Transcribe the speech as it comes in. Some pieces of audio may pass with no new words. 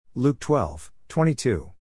Luke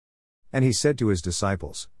 12:22. And he said to his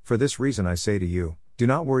disciples, For this reason I say to you, do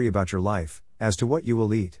not worry about your life, as to what you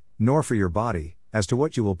will eat, nor for your body, as to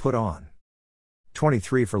what you will put on.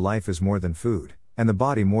 23. For life is more than food, and the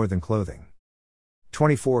body more than clothing.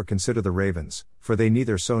 24. Consider the ravens, for they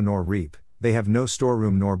neither sow nor reap, they have no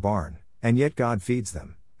storeroom nor barn, and yet God feeds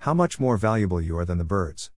them. How much more valuable you are than the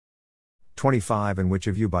birds. 25. And which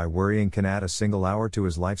of you by worrying can add a single hour to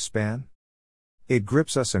his lifespan? It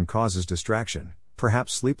grips us and causes distraction,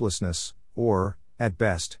 perhaps sleeplessness, or, at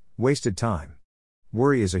best, wasted time.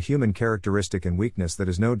 Worry is a human characteristic and weakness that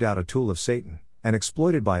is no doubt a tool of Satan, and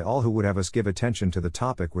exploited by all who would have us give attention to the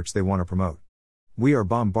topic which they want to promote. We are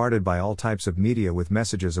bombarded by all types of media with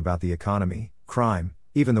messages about the economy, crime,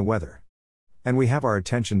 even the weather. And we have our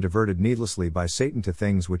attention diverted needlessly by Satan to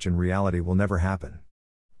things which in reality will never happen.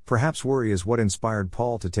 Perhaps worry is what inspired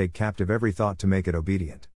Paul to take captive every thought to make it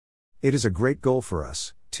obedient. It is a great goal for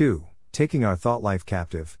us, too, taking our thought life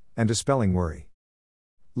captive, and dispelling worry.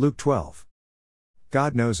 Luke 12.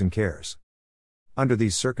 God knows and cares. Under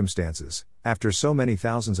these circumstances, after so many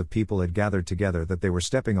thousands of people had gathered together that they were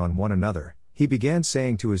stepping on one another, he began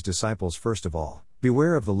saying to his disciples first of all,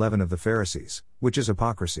 Beware of the leaven of the Pharisees, which is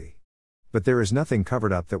hypocrisy. But there is nothing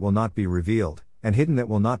covered up that will not be revealed, and hidden that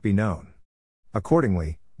will not be known.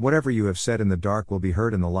 Accordingly, whatever you have said in the dark will be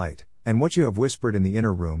heard in the light, and what you have whispered in the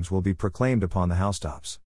inner rooms will be proclaimed upon the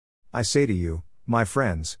housetops. I say to you, my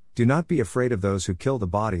friends, do not be afraid of those who kill the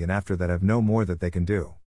body and after that have no more that they can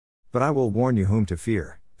do. But I will warn you whom to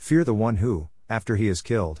fear. Fear the one who, after he is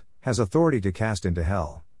killed, has authority to cast into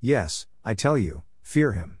hell. Yes, I tell you,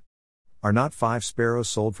 fear him. Are not 5 sparrows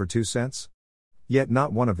sold for 2 cents? Yet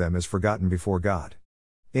not one of them is forgotten before God.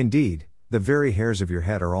 Indeed, the very hairs of your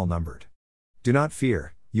head are all numbered. Do not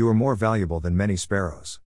fear, you are more valuable than many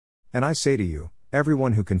sparrows. And I say to you,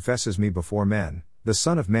 everyone who confesses me before men, the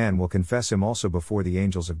Son of Man will confess him also before the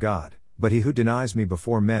angels of God, but he who denies me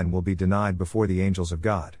before men will be denied before the angels of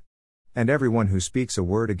God. And everyone who speaks a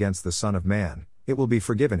word against the Son of Man, it will be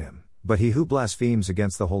forgiven him, but he who blasphemes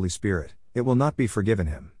against the Holy Spirit, it will not be forgiven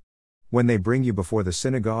him. When they bring you before the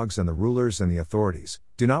synagogues and the rulers and the authorities,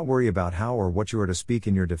 do not worry about how or what you are to speak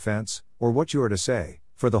in your defense, or what you are to say,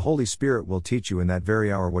 for the Holy Spirit will teach you in that very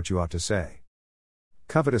hour what you ought to say.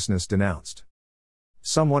 Covetousness denounced.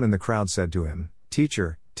 Someone in the crowd said to him,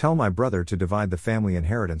 Teacher, tell my brother to divide the family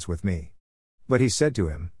inheritance with me. But he said to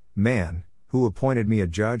him, Man, who appointed me a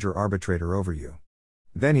judge or arbitrator over you?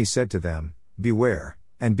 Then he said to them, Beware,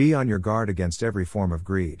 and be on your guard against every form of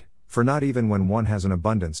greed, for not even when one has an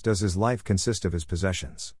abundance does his life consist of his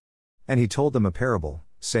possessions. And he told them a parable,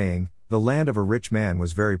 saying, The land of a rich man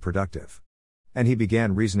was very productive. And he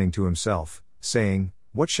began reasoning to himself, saying,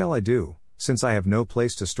 What shall I do, since I have no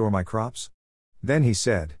place to store my crops? Then he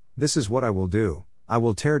said, This is what I will do, I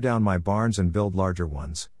will tear down my barns and build larger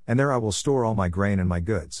ones, and there I will store all my grain and my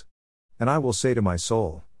goods. And I will say to my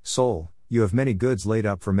soul, Soul, you have many goods laid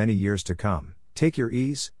up for many years to come, take your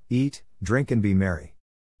ease, eat, drink and be merry.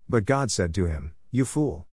 But God said to him, You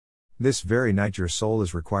fool! This very night your soul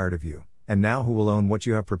is required of you, and now who will own what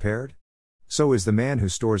you have prepared? So is the man who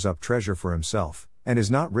stores up treasure for himself, and is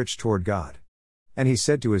not rich toward God. And he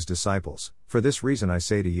said to his disciples, For this reason I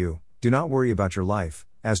say to you, do not worry about your life,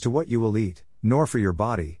 as to what you will eat, nor for your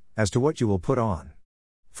body, as to what you will put on.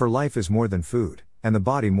 For life is more than food, and the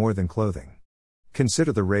body more than clothing.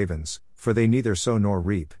 Consider the ravens, for they neither sow nor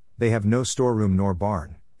reap, they have no storeroom nor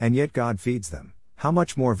barn, and yet God feeds them. How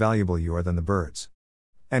much more valuable you are than the birds.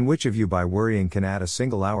 And which of you by worrying can add a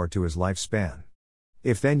single hour to his lifespan?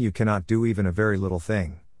 If then you cannot do even a very little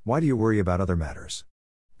thing, why do you worry about other matters?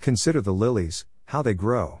 Consider the lilies, how they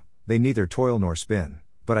grow, they neither toil nor spin,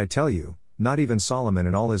 but I tell you, not even Solomon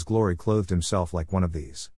in all his glory clothed himself like one of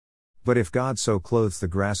these. But if God so clothes the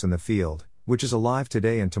grass in the field, which is alive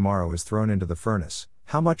today and tomorrow is thrown into the furnace,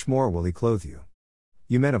 how much more will he clothe you?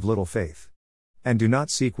 You men of little faith. And do not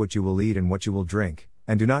seek what you will eat and what you will drink,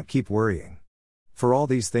 and do not keep worrying. For all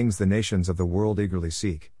these things the nations of the world eagerly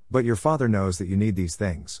seek, but your Father knows that you need these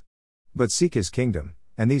things. But seek his kingdom,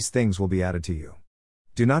 and these things will be added to you.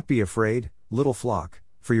 Do not be afraid, little flock,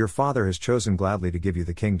 for your Father has chosen gladly to give you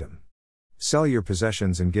the kingdom. Sell your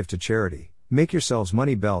possessions and give to charity, make yourselves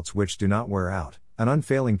money belts which do not wear out, an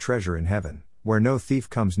unfailing treasure in heaven, where no thief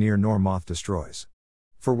comes near nor moth destroys.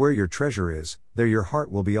 For where your treasure is, there your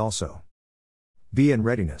heart will be also. Be in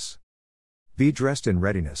readiness. Be dressed in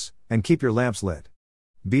readiness, and keep your lamps lit.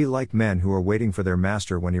 Be like men who are waiting for their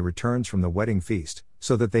master when he returns from the wedding feast,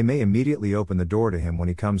 so that they may immediately open the door to him when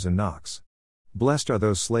he comes and knocks. Blessed are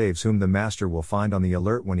those slaves whom the master will find on the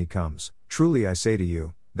alert when he comes. Truly I say to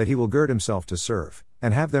you, that he will gird himself to serve,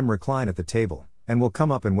 and have them recline at the table, and will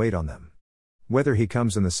come up and wait on them. Whether he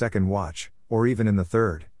comes in the second watch, or even in the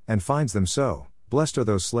third, and finds them so, blessed are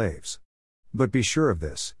those slaves. But be sure of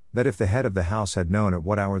this, that if the head of the house had known at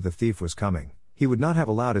what hour the thief was coming, he would not have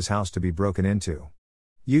allowed his house to be broken into.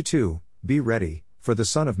 You too, be ready, for the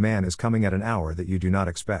Son of Man is coming at an hour that you do not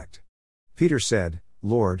expect. Peter said,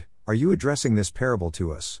 Lord, are you addressing this parable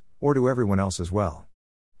to us, or to everyone else as well?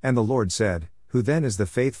 And the Lord said, Who then is the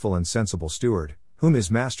faithful and sensible steward, whom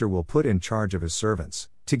his master will put in charge of his servants,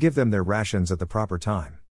 to give them their rations at the proper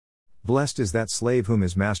time? Blessed is that slave whom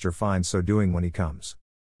his master finds so doing when he comes.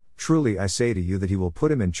 Truly I say to you that he will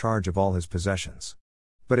put him in charge of all his possessions.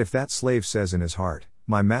 But if that slave says in his heart,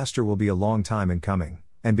 My master will be a long time in coming,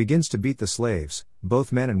 and begins to beat the slaves,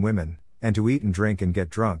 both men and women, and to eat and drink and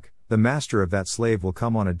get drunk, the master of that slave will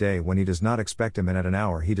come on a day when he does not expect him and at an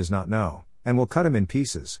hour he does not know, and will cut him in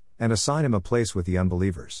pieces, and assign him a place with the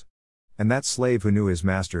unbelievers. And that slave who knew his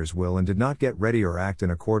master's will and did not get ready or act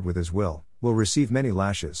in accord with his will receive many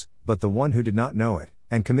lashes, but the one who did not know it,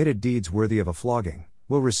 and committed deeds worthy of a flogging,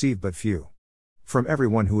 will receive but few. From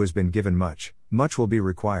everyone who has been given much, much will be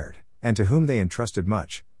required, and to whom they entrusted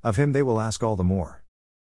much, of him they will ask all the more.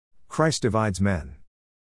 Christ divides men.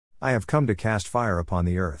 I have come to cast fire upon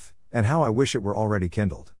the earth, and how I wish it were already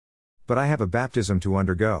kindled. But I have a baptism to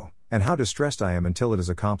undergo, and how distressed I am until it is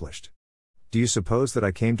accomplished. Do you suppose that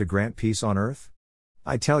I came to grant peace on earth?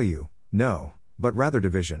 I tell you, no, but rather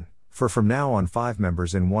division, for from now on 5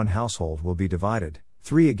 members in one household will be divided,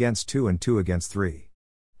 3 against 2 and 2 against 3.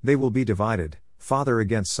 They will be divided, father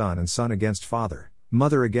against son and son against father,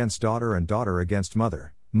 mother against daughter and daughter against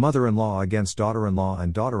mother, mother-in-law against daughter-in-law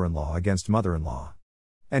and daughter-in-law against mother-in-law.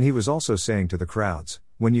 And he was also saying to the crowds,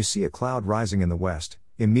 When you see a cloud rising in the west,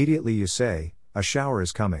 immediately you say, A shower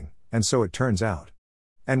is coming, and so it turns out.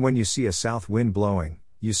 And when you see a south wind blowing,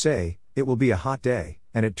 you say, It will be a hot day,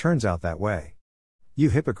 and it turns out that way. You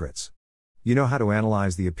hypocrites! You know how to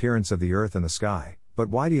analyze the appearance of the earth and the sky, but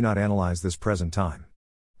why do you not analyze this present time?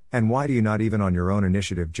 And why do you not even on your own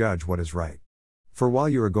initiative judge what is right? For while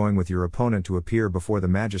you are going with your opponent to appear before the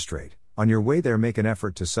magistrate, on your way there make an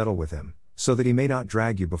effort to settle with him, so that he may not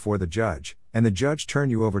drag you before the judge, and the judge turn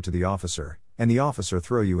you over to the officer, and the officer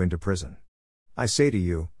throw you into prison. I say to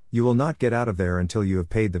you, you will not get out of there until you have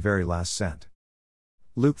paid the very last cent.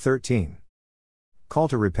 Luke 13. Call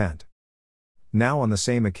to repent. Now on the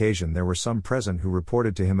same occasion there were some present who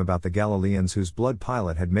reported to him about the Galileans whose blood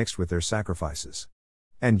Pilate had mixed with their sacrifices.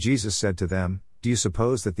 And Jesus said to them, Do you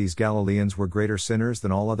suppose that these Galileans were greater sinners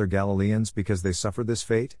than all other Galileans because they suffered this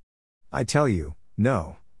fate? I tell you,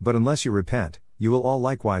 no, but unless you repent, you will all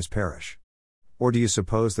likewise perish. Or do you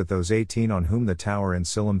suppose that those 18 on whom the tower in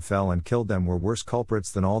Siloam fell and killed them were worse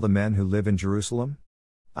culprits than all the men who live in Jerusalem?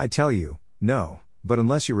 I tell you, no, but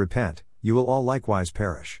unless you repent, you will all likewise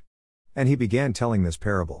perish. And he began telling this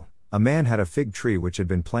parable. A man had a fig tree which had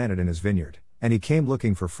been planted in his vineyard, and he came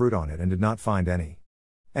looking for fruit on it and did not find any.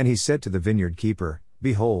 And he said to the vineyard keeper,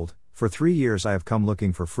 Behold, for 3 years I have come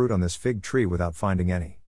looking for fruit on this fig tree without finding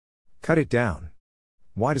any. Cut it down.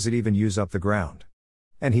 Why does it even use up the ground?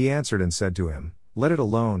 And he answered and said to him, Let it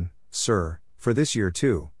alone, sir, for this year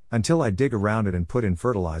too, until I dig around it and put in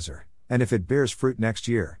fertilizer, and if it bears fruit next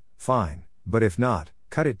year, fine, but if not,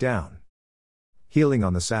 cut it down. Healing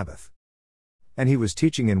on the Sabbath. And he was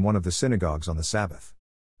teaching in one of the synagogues on the Sabbath.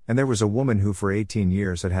 And there was a woman who for 18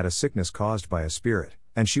 years had had a sickness caused by a spirit,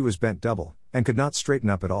 and she was bent double, and could not straighten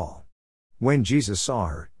up at all. When Jesus saw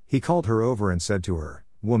her, he called her over and said to her,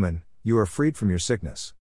 Woman, you are freed from your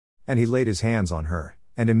sickness. And he laid his hands on her,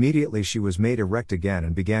 and immediately she was made erect again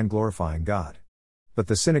and began glorifying God. But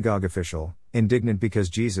the synagogue official, indignant because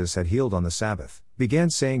Jesus had healed on the Sabbath, began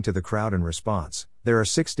saying to the crowd in response, There are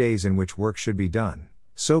 6 days in which work should be done,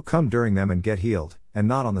 so come during them and get healed, and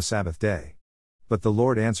not on the Sabbath day. But the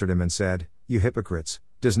Lord answered him and said, You hypocrites,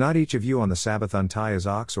 does not each of you on the Sabbath untie his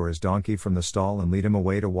ox or his donkey from the stall and lead him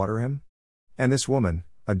away to water him? And this woman,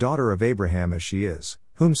 a daughter of Abraham as she is,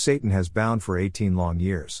 whom Satan has bound for 18 long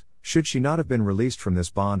years, should she not have been released from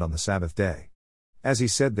this bond on the Sabbath day? As he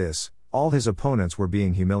said this, all his opponents were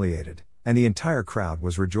being humiliated, and the entire crowd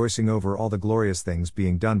was rejoicing over all the glorious things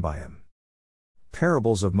being done by him.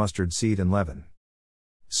 Parables of mustard seed and leaven.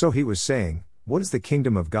 So he was saying, What is the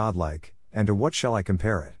kingdom of God like, and to what shall I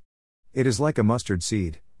compare it? It is like a mustard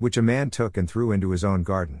seed, which a man took and threw into his own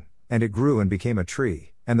garden, and it grew and became a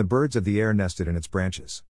tree, and the birds of the air nested in its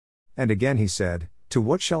branches. And again he said, To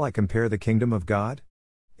what shall I compare the kingdom of God?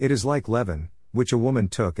 It is like leaven, which a woman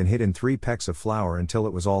took and hid in 3 pecks of flour until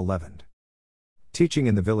it was all leavened. Teaching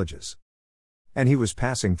in the villages. And he was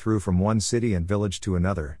passing through from one city and village to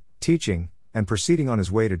another, teaching, and proceeding on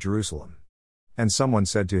his way to Jerusalem. And someone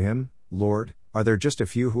said to him, Lord, are there just a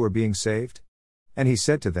few who are being saved? And he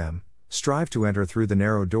said to them, Strive to enter through the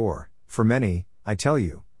narrow door, for many, I tell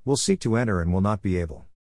you, will seek to enter and will not be able.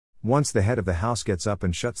 Once the head of the house gets up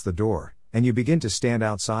and shuts the door, and you begin to stand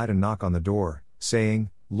outside and knock on the door, saying,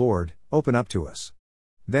 Lord, open up to us.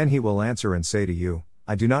 Then he will answer and say to you,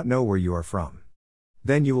 I do not know where you are from.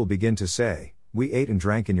 Then you will begin to say, We ate and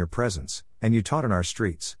drank in your presence, and you taught in our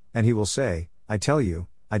streets, and he will say, I tell you,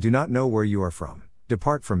 I do not know where you are from.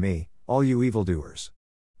 Depart from me, all you evildoers.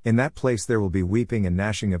 In that place there will be weeping and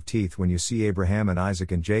gnashing of teeth when you see Abraham and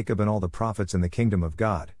Isaac and Jacob and all the prophets in the kingdom of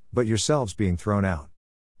God, but yourselves being thrown out.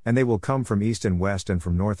 And they will come from east and west and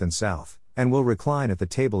from north and south, and will recline at the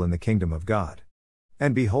table in the kingdom of God.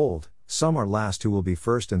 And behold, some are last who will be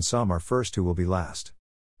first and some are first who will be last.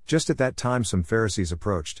 Just at that time some Pharisees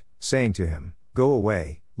approached, saying to him, Go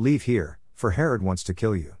away, leave here, for Herod wants to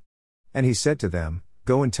kill you. And he said to them,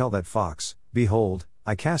 Go and tell that fox, Behold,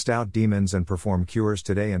 I cast out demons and perform cures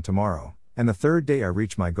today and tomorrow, and the third day I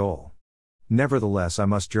reach my goal. Nevertheless I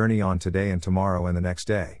must journey on today and tomorrow and the next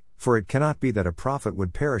day, for it cannot be that a prophet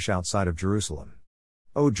would perish outside of Jerusalem.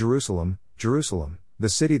 O Jerusalem, Jerusalem, the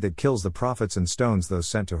city that kills the prophets and stones those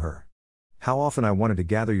sent to her. How often I wanted to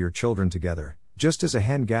gather your children together, just as a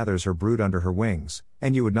hen gathers her brood under her wings,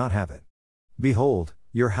 and you would not have it. Behold,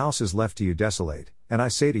 your house is left to you desolate, and I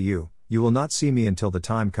say to you, you will not see me until the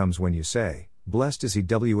time comes when you say, Blessed is he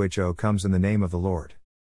who comes in the name of the Lord.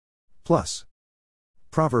 Plus.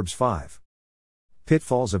 Proverbs 5.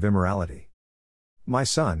 Pitfalls of immorality. My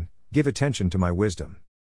son, give attention to my wisdom.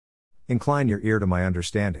 Incline your ear to my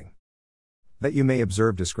understanding. That you may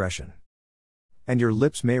observe discretion. And your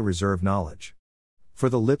lips may reserve knowledge. For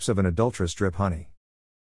the lips of an adulteress drip honey.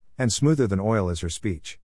 And smoother than oil is her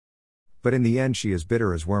speech. But in the end she is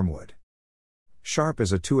bitter as wormwood. Sharp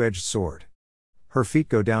as a two-edged sword. Her feet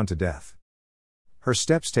go down to death. Her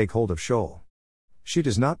steps take hold of Sheol. She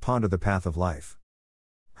does not ponder the path of life.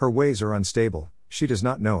 Her ways are unstable, she does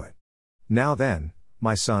not know it. Now then,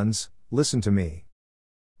 my sons, listen to me.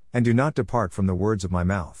 And do not depart from the words of my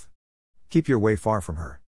mouth. Keep your way far from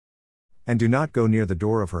her. And do not go near the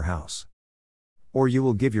door of her house. Or you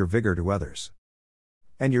will give your vigor to others.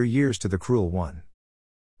 And your years to the cruel one.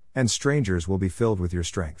 And strangers will be filled with your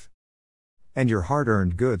strength. And your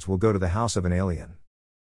hard-earned goods will go to the house of an alien.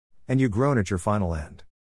 And you groan at your final end.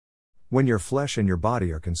 When your flesh and your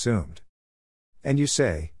body are consumed. And you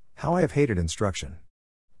say, How I have hated instruction.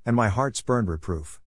 And my heart spurned reproof.